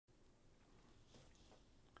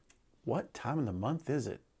What time of the month is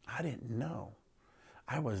it? I didn't know.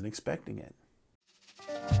 I wasn't expecting it.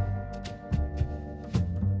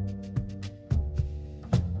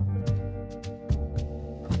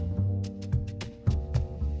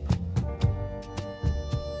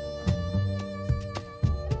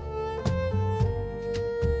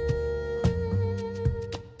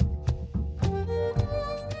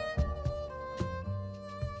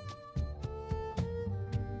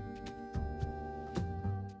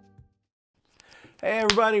 Hey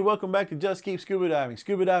everybody, welcome back to Just Keep Scuba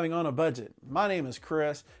Diving on a budget. My name is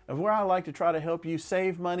Chris, and where I like to try to help you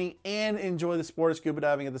save money and enjoy the sport of scuba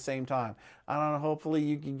diving at the same time. I don't know, hopefully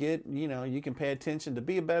you can get, you can pay attention to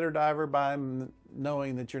be a better diver by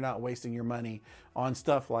knowing that you're not wasting your money on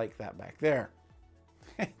stuff like that back there.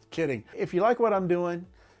 Kidding. If you like what I'm doing,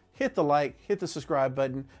 hit the like, hit the subscribe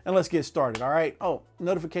button, and let's get started, all right? Oh,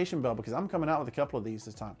 notification bell, because I'm coming out with a couple of these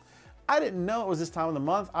this time. I didn't know it was this time of the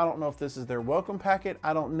month. I don't know if this is their welcome packet.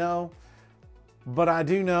 I don't know. But I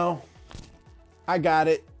do know I got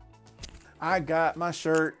it. I got my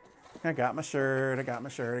shirt. I got my shirt. I got my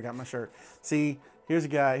shirt. I got my shirt. See, here's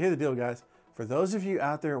the deal, guys. For those of you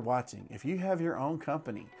out there watching, if you have your own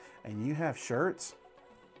company and you have shirts,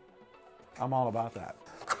 I'm all about that.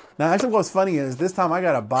 Now, actually, what's funny is this time I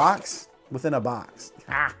got a box within a box.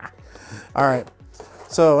 All right.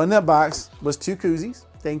 So in that box was 2 koozies.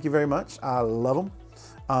 Thank you very much. I love them.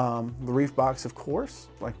 The Reefbox, of course,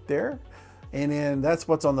 right there. And then that's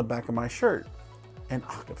what's on the back of my shirt. An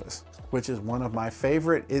octopus, which is one of my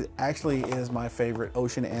favorite. It actually is my favorite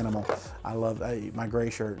ocean animal. I love my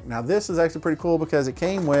gray shirt. Now this is actually pretty cool because it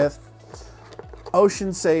came with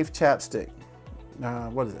Ocean Safe chapstick.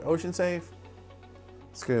 What is it? Ocean Safe?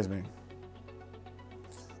 Excuse me.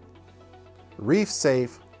 Reef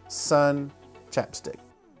Safe Sun Chapstick.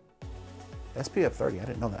 SPF 30, I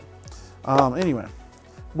didn't know that. Anyway,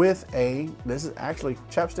 with this is actually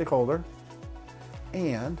chapstick holder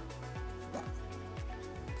and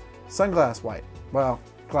sunglass white. Well,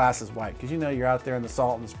 glasses white, because you're out there in the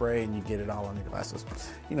salt and the spray and you get it all on your glasses.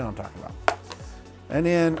 You know what I'm talking about. And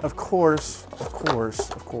then, of course,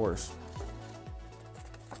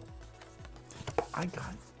 I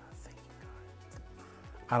got,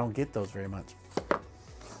 I don't get those very much.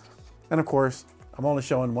 And of course, I'm only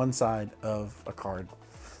showing one side of a card.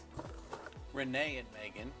 Renee and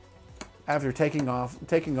Megan, after taking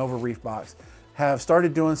over Reefbox, have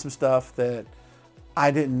started doing some stuff that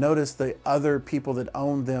I didn't notice the other people that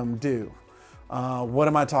own them do. What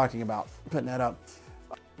am I talking about? Putting that up.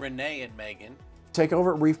 Renee and Megan take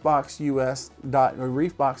over at Reefbox.us.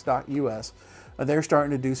 They're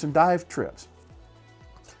starting to do some dive trips.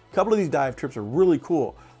 A couple of these dive trips are really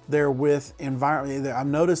cool. They're with I've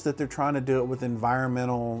noticed that they're trying to do it with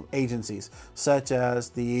environmental agencies, such as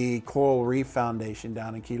the Coral Reef Foundation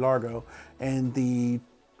down in Key Largo and the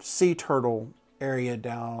sea turtle area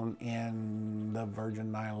down in the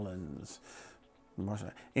Virgin Islands.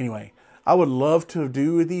 Anyway, I would love to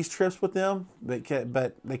do these trips with them, but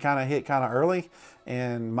they kind of hit early,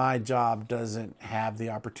 and my job doesn't have the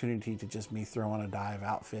opportunity to just me throw on a dive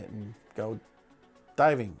outfit and go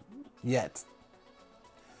diving yet.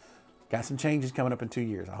 Got some changes coming up in 2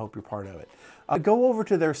 years. I hope you're part of it. Go over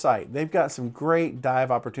to their site. They've got some great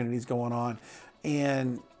dive opportunities going on,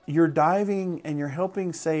 and you're diving and you're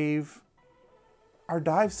helping save our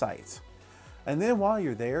dive sites. And then while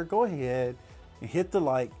you're there, go ahead and hit the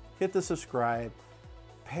like, hit the subscribe,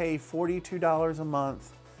 pay $42 a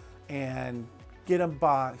month, and get a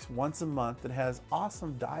box once a month that has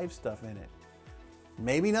awesome dive stuff in it.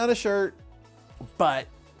 Maybe not a shirt, but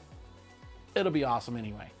it'll be awesome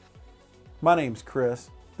anyway. My name's Chris.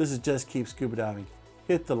 This is Just Keep Scuba Diving.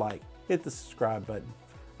 Hit the like, hit the subscribe button,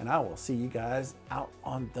 and I will see you guys out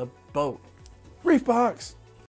on the boat. Reefbox!